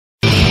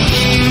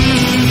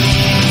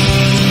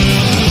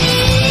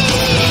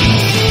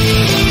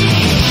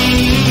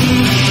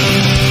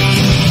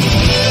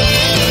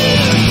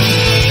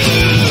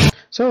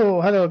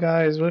Hello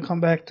guys, welcome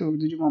back to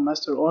Digimon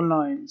Master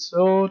Online.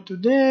 So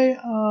today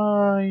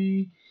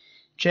I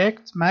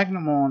checked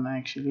Magnamon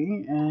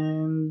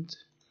and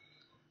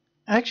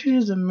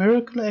the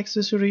miracle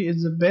accessory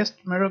is the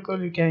best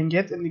miracle you can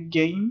get in the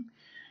game,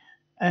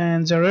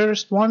 and the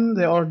rarest one.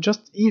 They are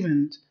just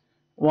event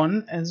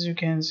one, as you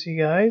can see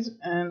guys,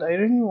 and I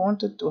really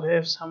wanted to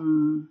have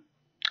some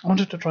I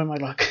wanted to try my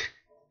luck.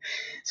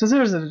 So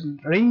there's a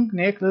ring,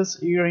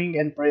 necklace, earring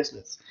and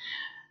bracelets.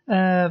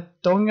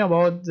 Talking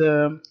about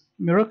the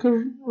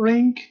miracle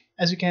ring,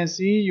 as you can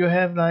see, you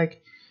have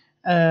like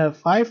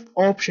five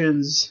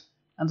options,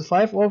 and the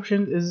five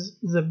option is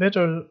the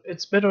better.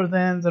 It's better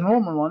than the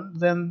normal one,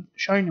 than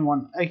shiny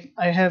one.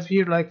 I have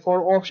here like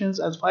four options,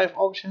 and five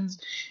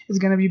options is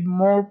gonna be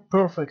more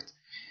perfect.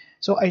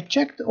 So I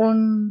checked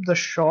on the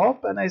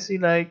shop, and I see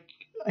like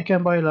I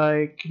can buy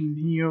like in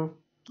here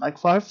like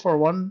five for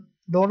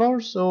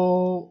 $1.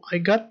 So I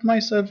got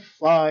myself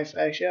five.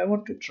 Actually, I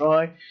want to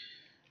try.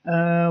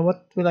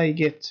 What will I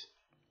get?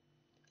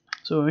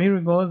 So here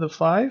we go, the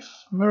five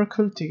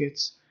miracle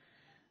tickets.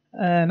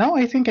 Now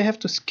I think I have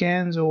to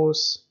scan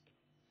those.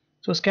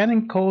 So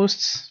scanning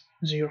costs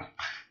 0.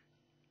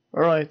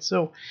 Alright,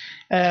 so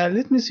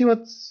let me see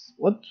what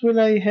will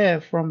I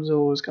have from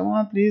those. Come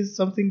on, please,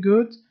 something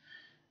good.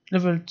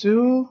 Level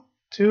 2,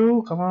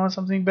 2, come on,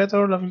 something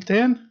better. Level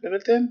 10, level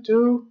 10,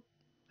 2,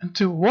 and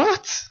 2.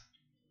 What?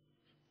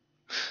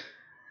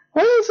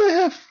 What else I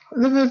have?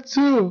 Level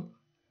 2.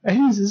 I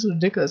think this is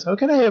ridiculous. How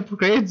can I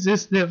upgrade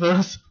this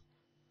levels?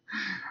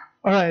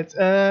 Alright,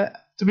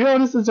 to be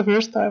honest, it's the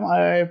first time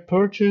I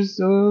purchased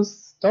those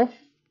stuff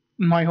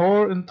in my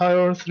whole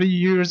entire 3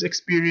 years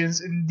experience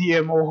in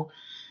DMO.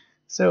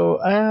 So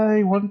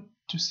I want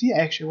to see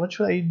actually what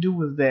should I do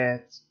with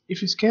that.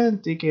 If you scan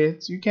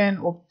tickets, you can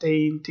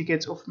obtain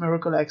tickets of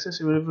Miracle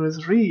Accessory level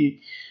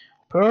 3.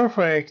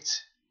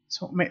 Perfect.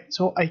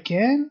 So I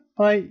can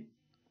buy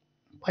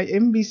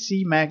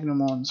MBC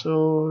Magnamon.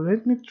 So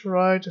let me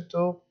try to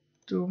talk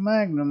to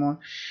Magnamon.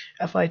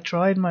 If I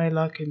tried my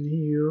luck in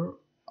here,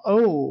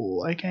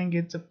 oh, I can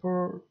get the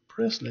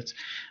bracelets.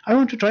 I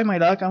want to try my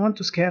luck. I want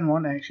to scan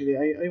one actually.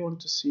 I want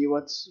to see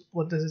what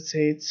does it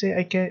say. It say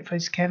I can, if I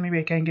scan, maybe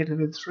I can get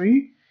level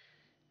 3.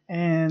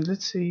 And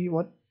let's see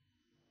what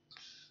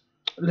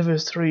level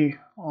 3.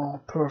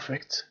 Oh,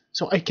 perfect.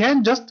 So I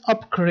can just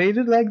upgrade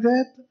it like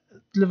that.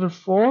 Level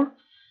 4.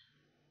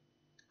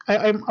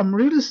 I'm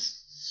really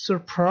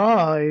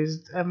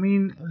surprised. I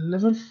mean,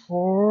 level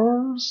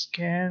 4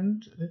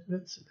 scanned.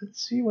 Let's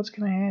see what's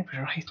gonna happen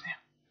right now.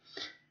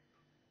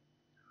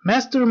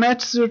 Master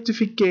match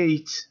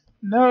certificate.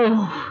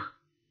 No.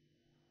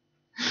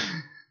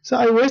 So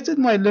I wasted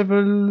my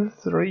level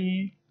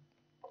 3,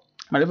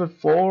 my level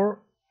 4.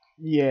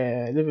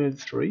 Yeah, level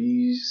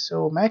 3.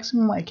 So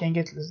maximum I can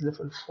get is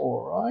level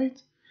 4, right?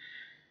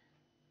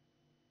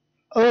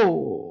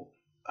 Oh,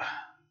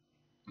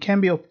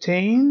 can be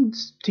obtained.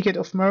 Ticket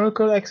of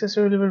Miracle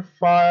accessory level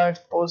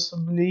 5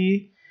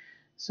 possibly.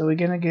 So we're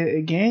gonna get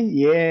again,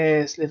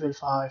 yes, level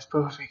 5,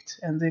 perfect.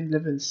 And then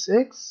level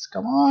 6,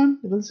 come on,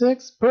 level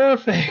 6,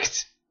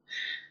 perfect.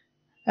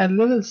 And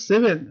level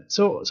 7.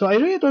 So I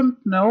really don't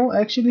know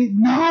actually.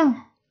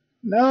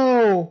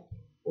 No,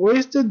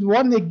 wasted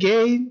one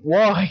again.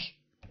 Why?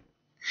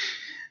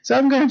 So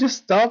I'm gonna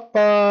just stop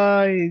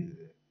by.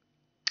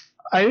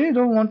 I really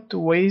don't want to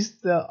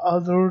waste the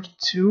other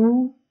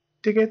two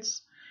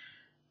tickets.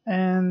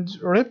 And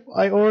rip,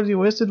 I already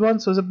wasted one.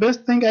 So the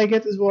best thing I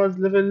get is was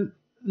level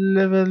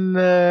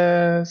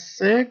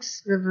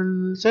 6,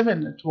 level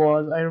 7 it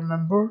was, I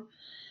remember.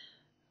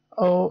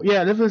 Oh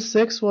yeah, level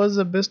 6 was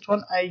the best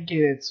one I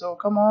get. So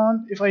come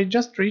on, if I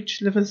just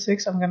reach level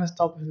 6, I'm gonna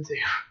stop in there.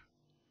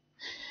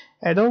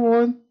 I don't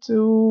want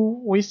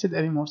to waste it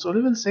anymore. So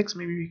level 6,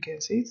 maybe we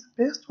can say it's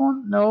the best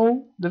one.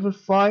 No, level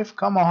 5,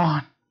 come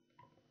on.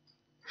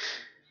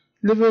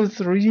 Level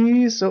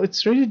 3, so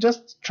it's really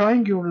just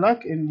trying your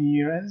luck in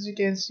here. As you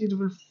can see,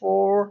 level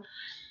 4.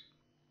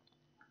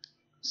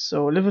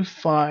 So level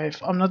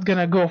 5, I'm not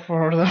gonna go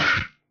further.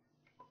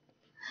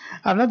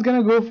 I'm not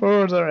gonna go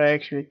further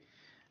actually.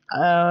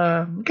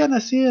 I'm gonna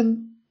see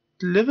in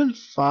level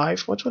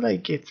 5 what will I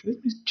get.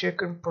 Let me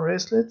check on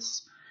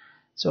bracelets.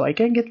 So I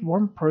can get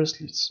one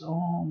bracelets.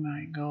 Oh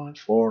my god,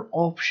 4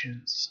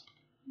 options.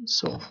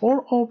 So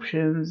 4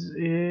 options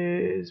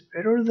is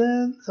better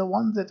than the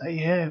one that I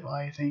have,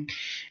 I think.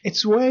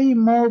 It's way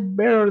more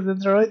better than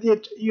the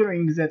radiant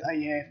earrings that I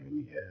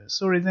have.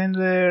 Sorry, than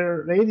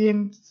the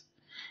radiant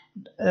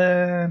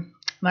uh,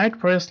 night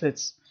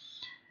bracelets.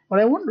 But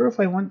I wonder if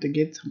I want to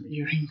get some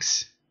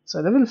earrings. So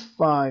level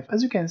 5,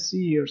 as you can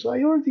see here. So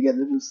I already get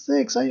level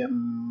 6. I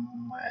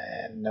am...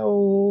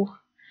 no.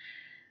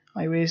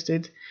 I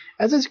wasted.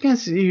 As you can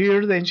see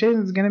here, the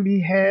enchantment is gonna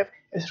be have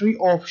 3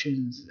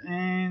 options.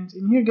 And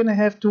in here gonna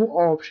have 2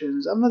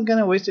 options. I'm not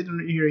gonna waste it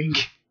on earring.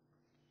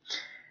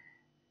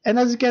 And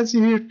as you can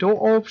see here, 2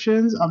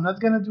 options. I'm not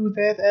gonna do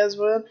that as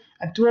well.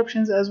 And 2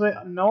 options as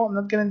well. No, I'm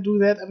not gonna do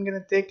that. I'm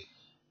gonna take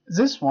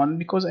this one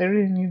because I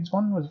really need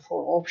one with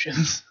 4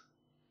 options.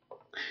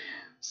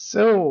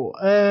 So,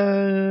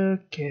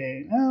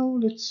 okay, now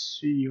let's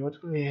see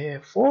what we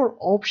have. 4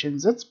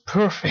 options, that's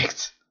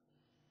perfect.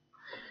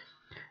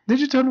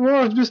 Digital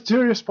world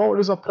mysterious power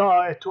is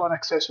applied to an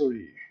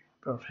accessory.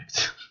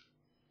 Perfect.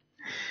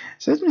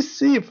 So let me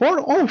see, 4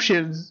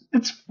 options.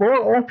 It's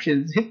 4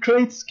 options. Hit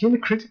rate, skill,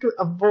 critical,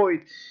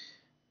 avoid.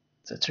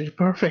 That's really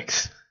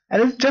perfect.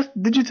 And it's just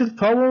digital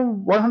power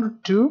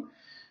 102.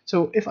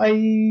 So if I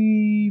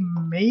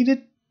made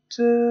it,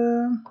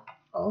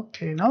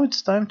 okay, now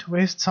it's time to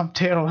waste some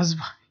teros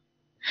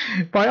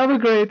by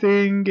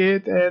upgrading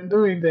it and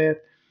doing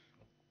that.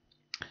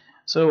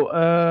 So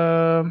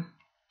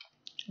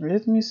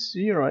let me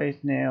see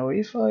right now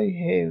if I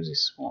have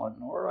this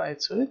one.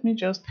 Alright, so let me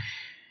just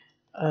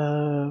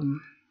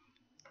um,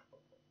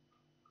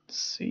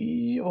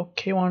 see.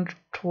 Okay,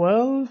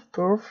 112,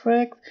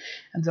 perfect.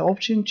 And the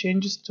option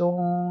changes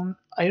tone.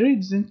 I really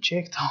didn't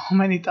check how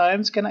many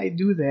times can I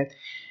do that.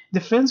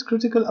 Defense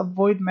critical,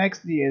 avoid max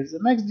DS. The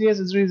max DS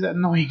is really the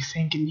annoying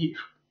thing in here.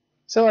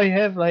 So I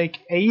have like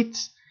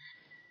 8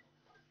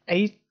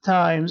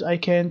 times I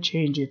can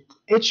change it.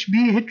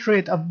 HB, hit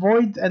rate,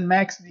 avoid, and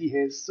max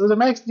DS. So the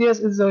max DS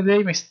is the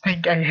lamest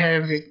thing I'm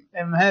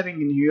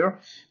having in here.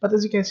 But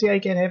as you can see, I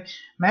can have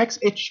max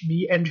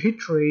HB and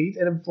hit rate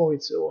and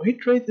avoid. So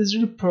hit rate is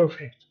really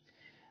perfect.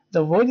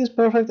 The avoid is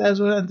perfect as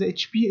well, and the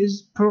HP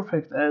is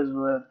perfect as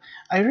well.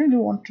 I really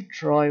want to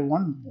try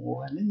one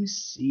more. Let me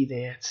see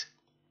that.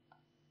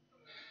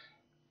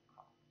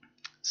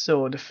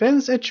 So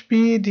defense,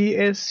 HP,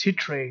 DS,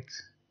 hit rate.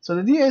 So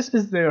the DS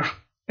is there.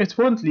 It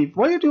won't leave.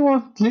 Why do you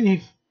want to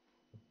leave?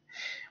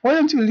 Why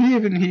don't you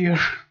leave in here?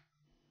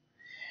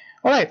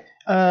 Alright,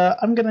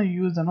 I'm gonna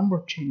use the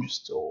number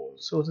change tool.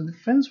 So the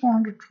defense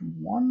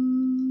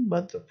 101,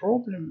 but the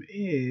problem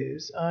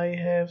is I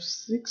have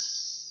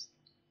 6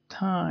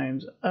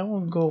 times. I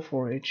won't go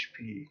for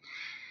HP.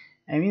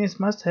 I mean, it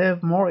must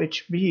have more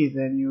HP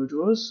than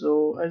usual.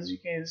 So as you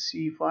can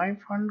see,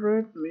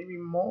 500, maybe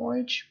more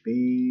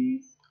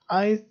HP.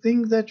 I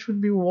think that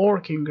should be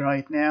working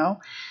right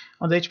now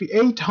on the HP.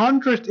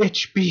 800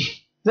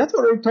 HP. That's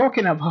what we're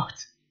talking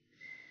about.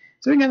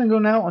 So we're gonna go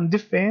now on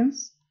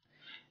defense.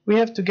 We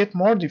have to get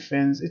more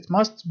defense. It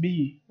must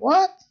be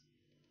what?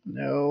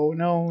 No,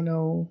 no,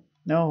 no,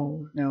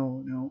 no,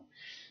 no, no.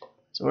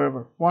 So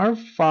whatever.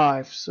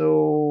 105.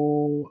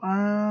 So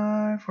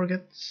I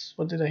forget,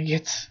 what did I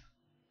get?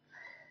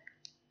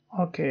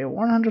 Okay,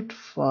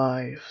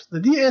 105. The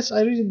DS,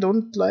 I really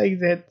don't like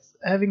that,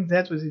 having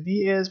that with the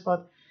DS,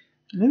 but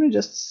let me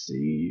just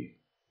see.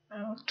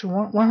 To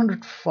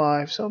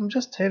 105. So I'm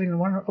just having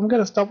one. I'm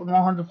gonna stop on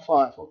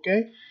 105.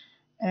 Okay.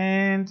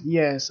 And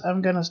yes,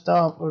 I'm gonna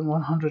stop on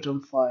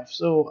 105.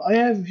 So I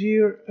have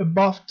here a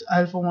buffed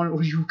Alpha 1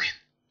 Ryuken.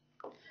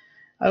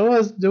 I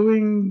was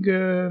doing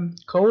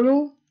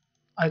Colo.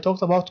 I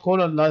talked about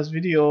Colo in last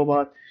video,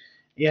 but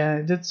yeah,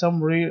 I did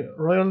some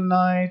Royal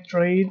Knight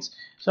trades.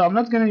 So I'm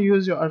not gonna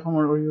use your Alpha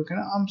 1 Ryuken.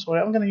 I'm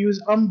sorry, I'm gonna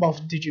use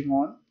unbuffed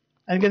Digimon.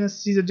 I'm gonna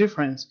see the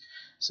difference.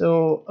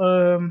 So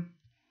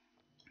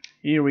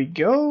here we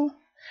go.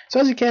 So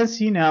as you can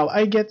see now,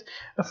 I get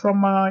from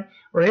my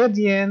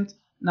Radiant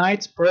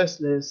Knight's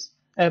bracelet,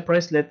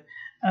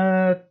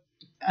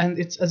 and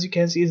it's, as you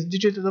can see, it's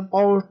digital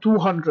power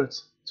 200.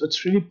 So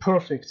it's really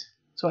perfect.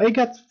 So I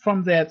got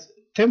from that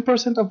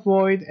 10%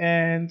 avoid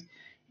and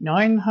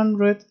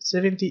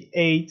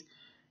 978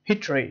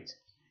 hit rate,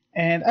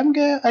 and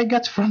I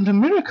got from the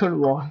miracle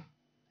one.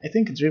 I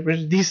think it's a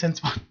pretty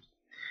decent one.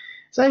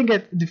 So I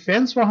get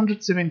defense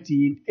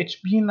 117,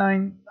 HP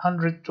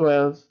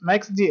 912,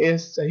 max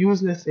DS, a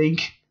useless thing,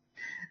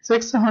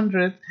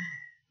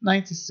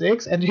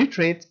 696, and hit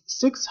rate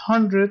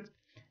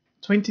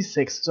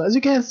 626. So as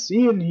you can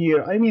see in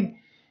here, I mean,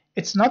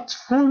 it's not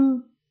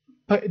full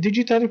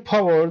digitally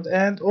powered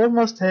and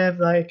almost have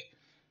like,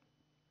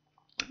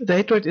 the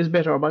hit rate is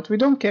better, but we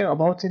don't care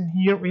about in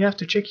here. We have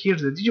to check here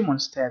the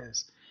Digimon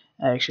status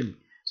actually.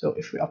 So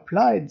if we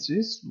applied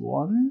this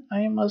one,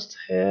 I must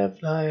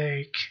have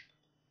like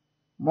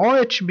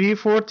more HP,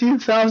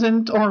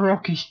 14,000 on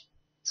Rocky.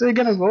 So we're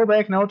gonna go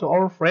back now to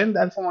our friend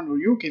Alphamon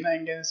Ryuken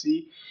and gonna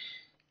see.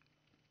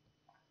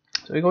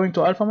 So we're going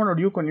to Alphamon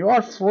Ryuken. You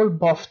are full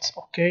buffed,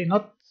 okay?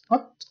 Not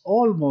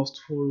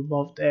almost full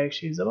buffed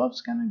actually. The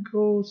buff's gonna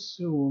go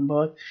soon,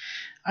 but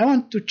I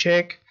want to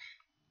check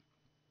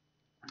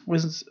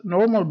with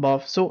normal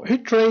buff. So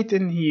hit rate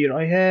in here,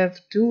 I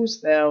have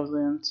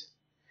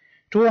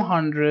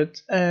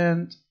 2,200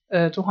 and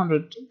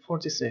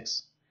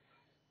 246.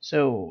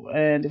 So,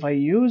 and if I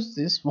use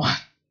this one,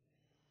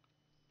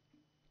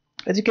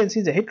 as you can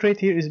see, the hit rate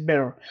here is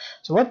better.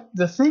 So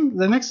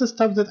the next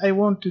step that I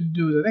want to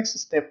do, the next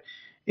step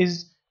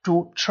is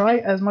to try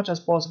as much as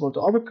possible to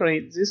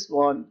upgrade this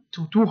one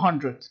to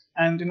 200.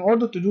 And in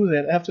order to do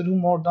that, I have to do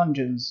more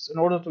dungeons in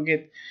order to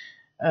get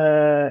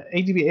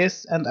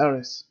ADBS and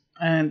RS.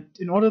 And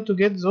in order to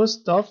get those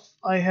stuff,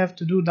 I have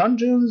to do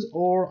dungeons,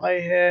 or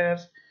I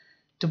have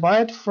to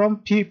buy it from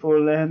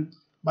people. And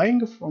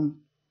buying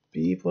from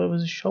people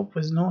with a shop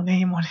with no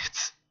name on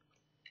it.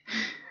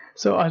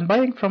 So I'm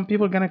buying from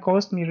people gonna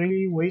cost me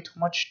really way too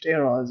much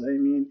teras. I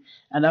mean,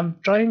 and I'm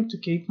trying to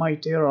keep my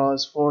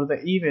teras for the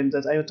event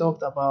that I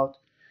talked about.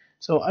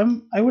 So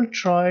I will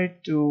try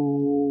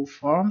to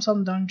farm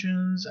some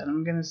dungeons, and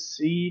I'm gonna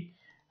see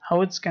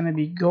how it's gonna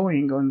be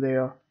going on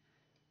there.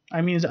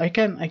 I mean, I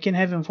can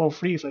have them for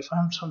free if I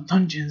farm some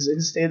dungeons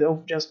instead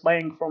of just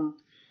buying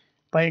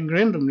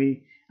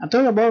randomly. And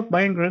talking about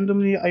buying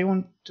randomly, I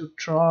want to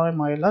try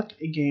my luck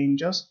again,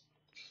 just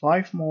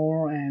five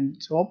more,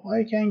 and hope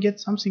I can get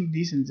something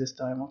decent this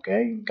time.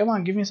 Okay, come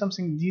on, give me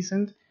something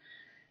decent.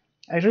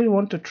 I really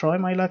want to try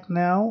my luck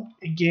now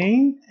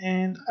again,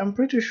 and I'm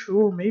pretty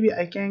sure maybe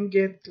I can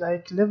get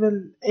like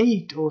level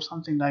 8 or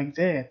something like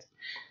that.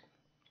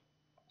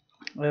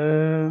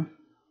 Uh,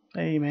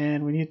 hey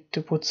man, we need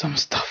to put some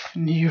stuff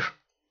in here.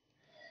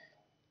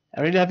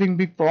 I'm really having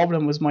big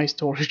problem with my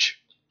storage.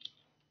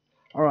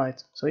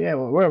 Alright, so yeah,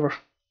 well, wherever.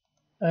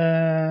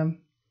 Um,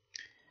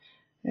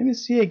 Let me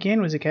see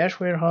again with the cash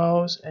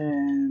warehouse,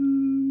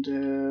 and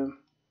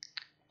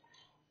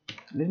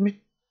let me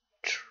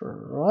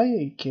try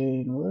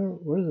again.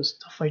 Where's the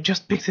stuff? I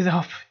just picked it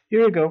up.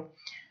 Here we go.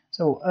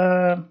 So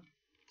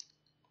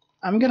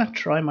I'm gonna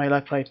try my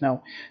luck right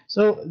now.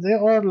 So there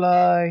are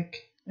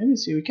like, let me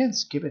see. We can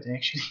skip it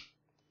actually.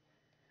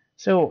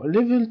 So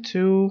level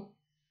 2,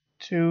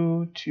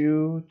 2,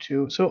 2,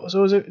 2. So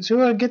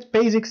I get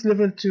basics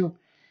level 2.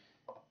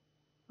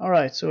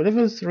 Alright, so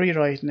level 3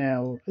 right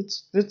now.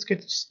 Let's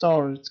get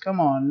started. Come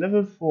on,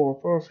 level 4,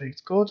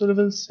 perfect. Go to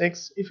level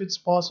 6 if it's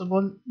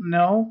possible.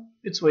 No,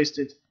 it's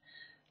wasted.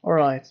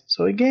 Alright,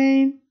 so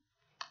again,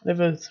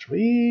 level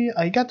 3.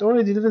 I got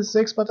already level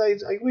 6, but I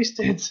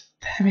wasted.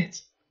 Damn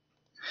it.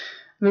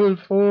 Level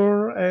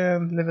 4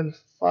 and level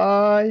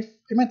 5.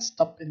 I might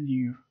stop in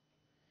here.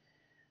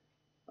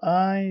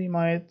 I'm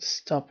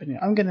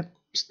gonna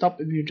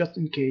stop in here just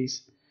in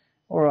case.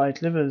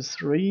 Alright, level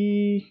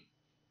 3.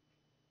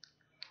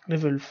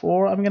 Level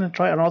 4. I'm gonna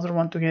try another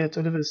one to get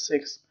to level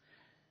 6.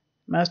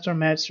 Master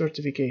Match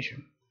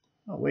certification.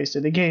 I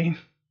wasted again.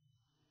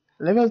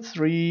 Level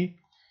 3.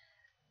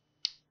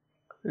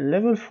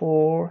 Level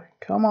 4.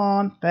 Come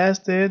on,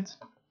 passed it.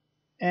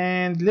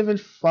 And level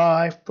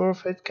 5.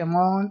 Perfect. Come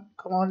on.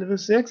 Come on, level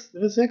 6.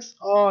 Level 6.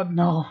 Oh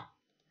no.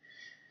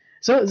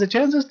 So the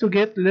chances to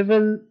get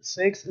level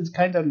 6 is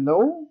kind of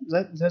low.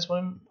 That's what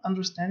I'm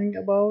understanding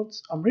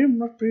about. I'm really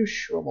not pretty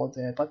sure about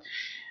that, but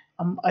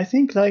I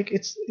think like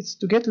it's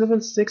to get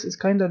level 6 is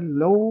kind of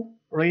low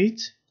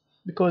rate,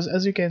 because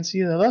as you can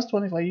see the last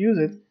one, if I use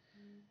it,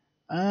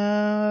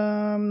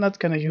 I'm not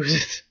gonna use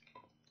it.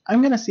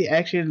 I'm gonna see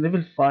actually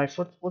level 5.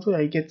 What will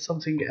I get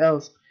something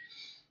else?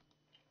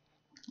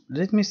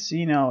 Let me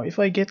see now. If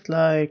I get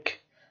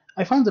like,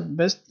 I found the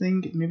best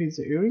thing, maybe it's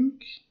the earring.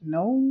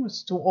 No,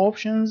 it's two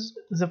options.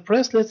 The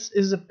bracelets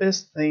is the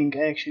best thing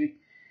actually.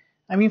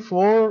 I mean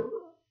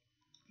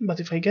but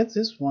if I get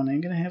this one,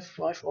 I'm gonna have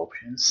 5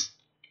 options.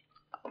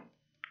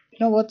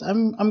 You know what?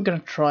 I'm gonna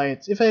try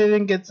it. If I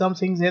didn't get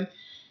something, then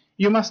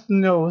you must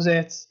know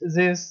that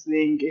this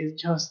thing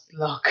is just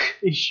luck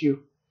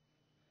issue.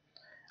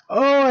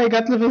 Oh, I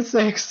got level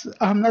 6.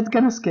 I'm not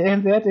gonna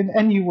scan that in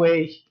any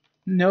way.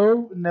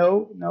 No,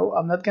 no, no,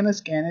 I'm not gonna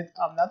scan it.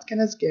 I'm not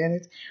gonna scan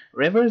it.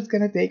 Whatever it's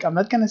gonna take, I'm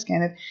not gonna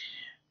scan it.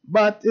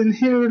 But in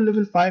here,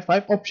 level 5,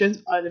 5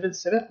 options, level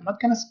 7, I'm not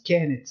gonna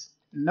scan it.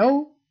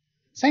 No,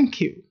 thank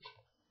you.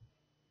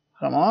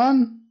 Come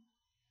on.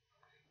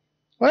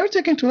 Why are you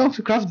taking too long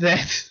to craft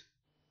that?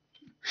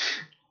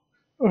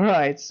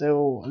 Alright,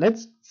 so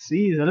let's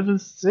see the level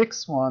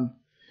 6 one.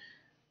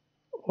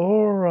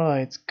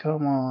 Alright,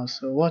 come on,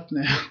 so what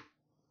now?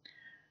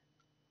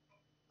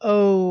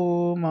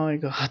 Oh my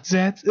god,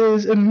 that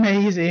is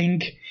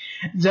amazing!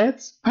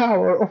 That's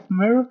power of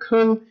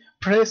miracle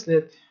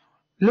bracelet.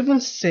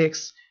 Level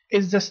 6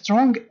 is the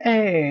strong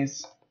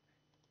as.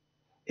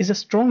 Is as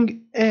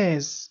strong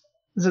as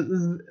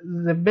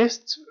the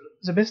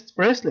best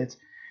bracelet.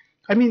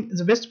 I mean,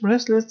 the best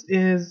bracelet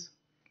is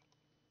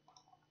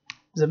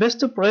the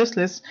best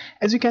bracelets,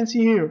 as you can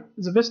see here.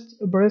 The best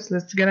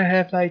bracelets gonna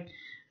have like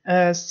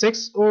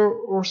 6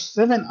 or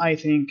 7, I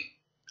think.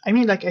 I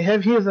mean, like I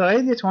have here the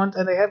radiant one,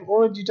 and I have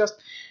already just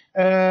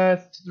 2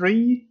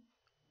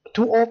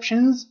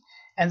 options,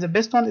 and the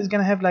best one is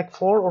gonna have like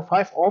 4 or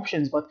 5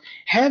 options. But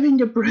having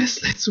a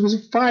bracelet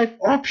with 5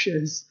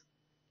 options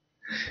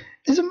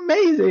is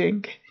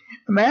amazing.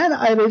 Man,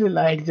 I really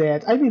like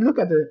that. I mean, look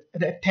at the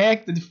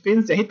attack, the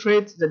defense, the hit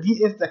rate, the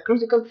DS, the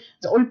critical.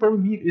 The only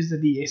problem here is the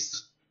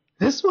DS.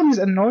 This one is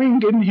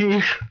annoying in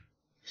here,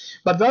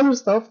 but the other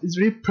stuff is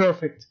really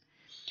perfect.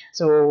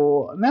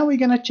 So now we're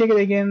gonna check it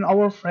again.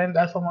 Our friend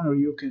Alphamon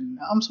Ryukin.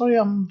 I'm sorry,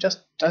 I'm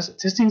just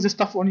testing the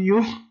stuff on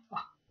you.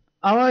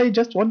 I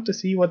just want to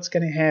see what's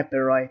gonna happen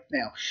right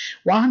now.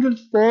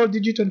 104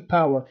 digital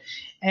power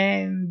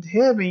and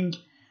having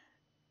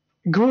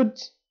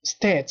good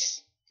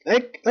stats.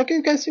 Like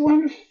you can see,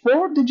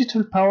 104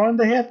 digital power, and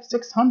they have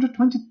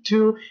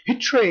 622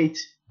 hit rate,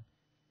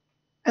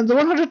 and the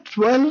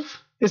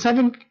 112 is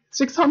having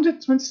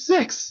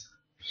 626.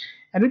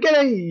 and we're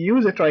gonna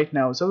use it right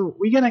now. So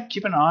we're gonna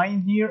keep an eye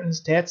in here and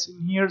stats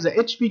in here. The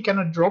HP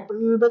cannot drop a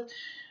little bit,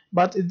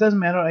 but it doesn't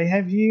matter. I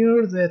have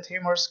here the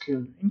tamer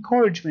skill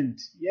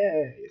encouragement.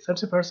 Yeah,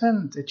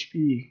 30%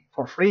 HP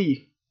for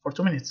free for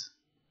 2 minutes,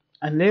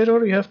 and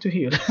later you have to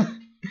heal.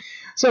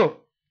 So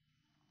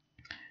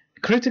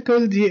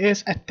critical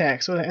DS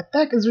attack. So the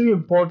attack is really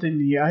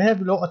important here. I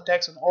have low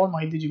attacks on all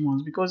my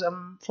Digimons because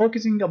I'm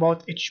focusing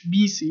about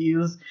HB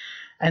seals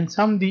and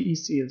some DE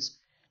seals.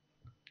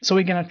 So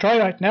we're gonna try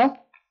right now,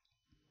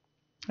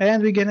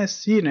 and we're gonna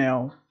see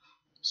now.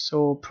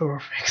 So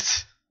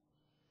perfect.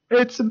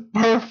 It's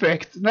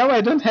perfect. Now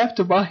I don't have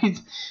to buy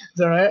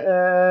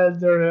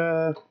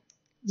the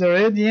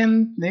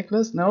radiant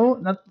necklace. No,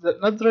 not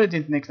the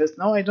radiant necklace.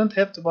 No, I don't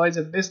have to buy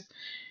the best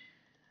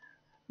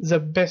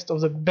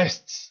of the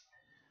best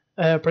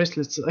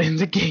bracelets in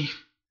the game.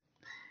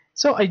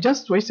 So I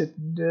just wasted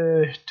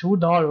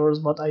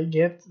 $2, but I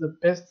get the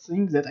best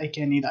thing that I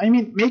can need. I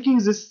mean, making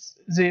this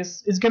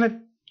is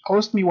gonna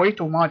cost me way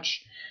too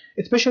much,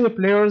 especially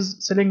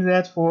players selling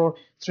that for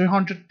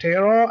 300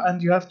 Tera,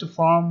 and you have to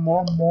farm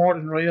more and more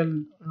in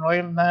Royal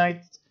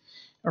Knight,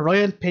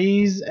 Royal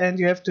Pays, and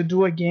you have to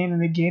do again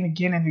and again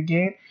and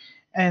again,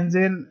 and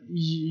then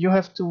you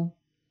have to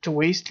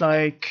waste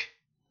like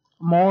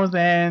more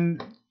than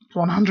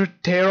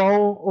 100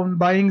 Tera on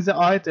buying the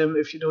item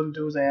if you don't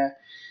do that,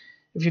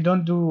 if you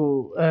don't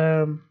do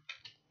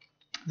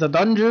the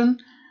dungeon.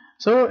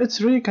 So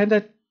it's really kind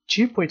of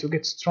cheap way to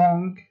get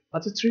strong,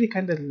 but it's really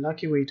kind of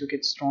lucky way to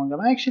get strong.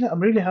 I'm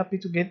really happy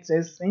to get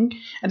this thing,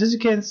 and as you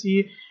can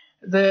see,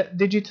 the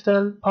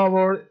digital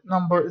power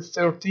number is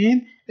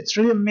 13. It's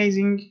really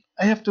amazing.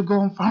 I have to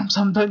go and farm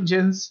some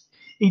dungeons,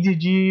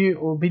 EDG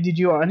or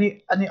BDG or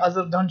any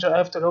other dungeon. I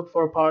have to look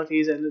for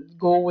parties and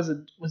go with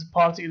a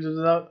party into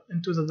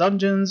the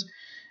dungeons,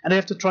 and I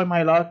have to try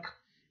my luck.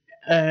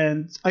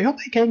 And I hope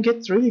I can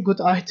get really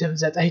good items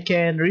that I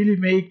can really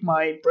make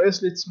my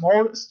bracelets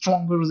more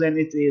stronger than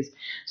it is.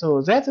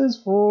 So that is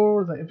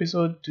for the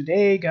episode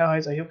today,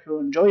 guys. I hope you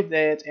enjoyed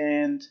that,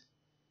 and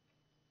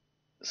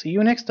see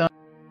you next time.